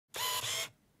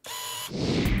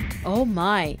Oh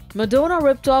my! Madonna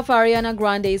ripped off Ariana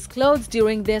Grande's clothes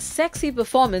during their sexy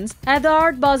performance at the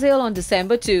Art Basel on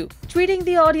December 2, treating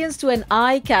the audience to an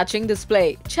eye-catching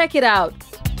display. Check it out!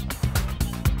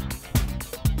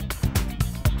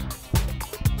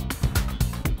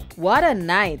 What a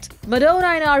night! Madonna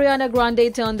and Ariana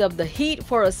Grande turned up the heat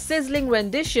for a sizzling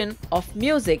rendition of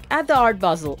music at the Art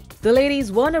Basel. The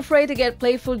ladies weren't afraid to get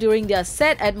playful during their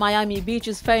set at Miami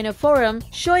Beach's Faena Forum,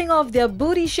 showing off their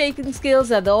booty-shaking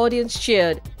skills as the audience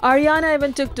cheered. Ariana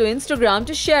even took to Instagram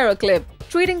to share a clip,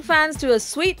 treating fans to a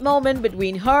sweet moment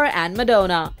between her and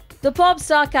Madonna. The pop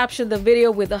star captioned the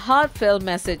video with a heartfelt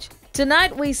message.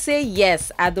 "Tonight we say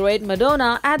yes,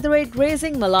 @Madonna,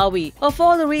 @Raising Malawi. Of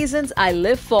all the reasons I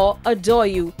live for, adore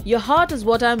you. Your heart is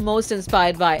what I'm most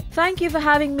inspired by. Thank you for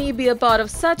having me be a part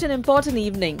of such an important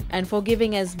evening and for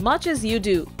giving as much as you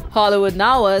do." Hollywood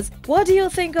Nowers, what do you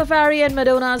think of Ari and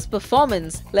Madonna's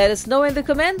performance? Let us know in the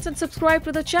comments and subscribe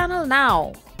to the channel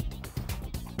now.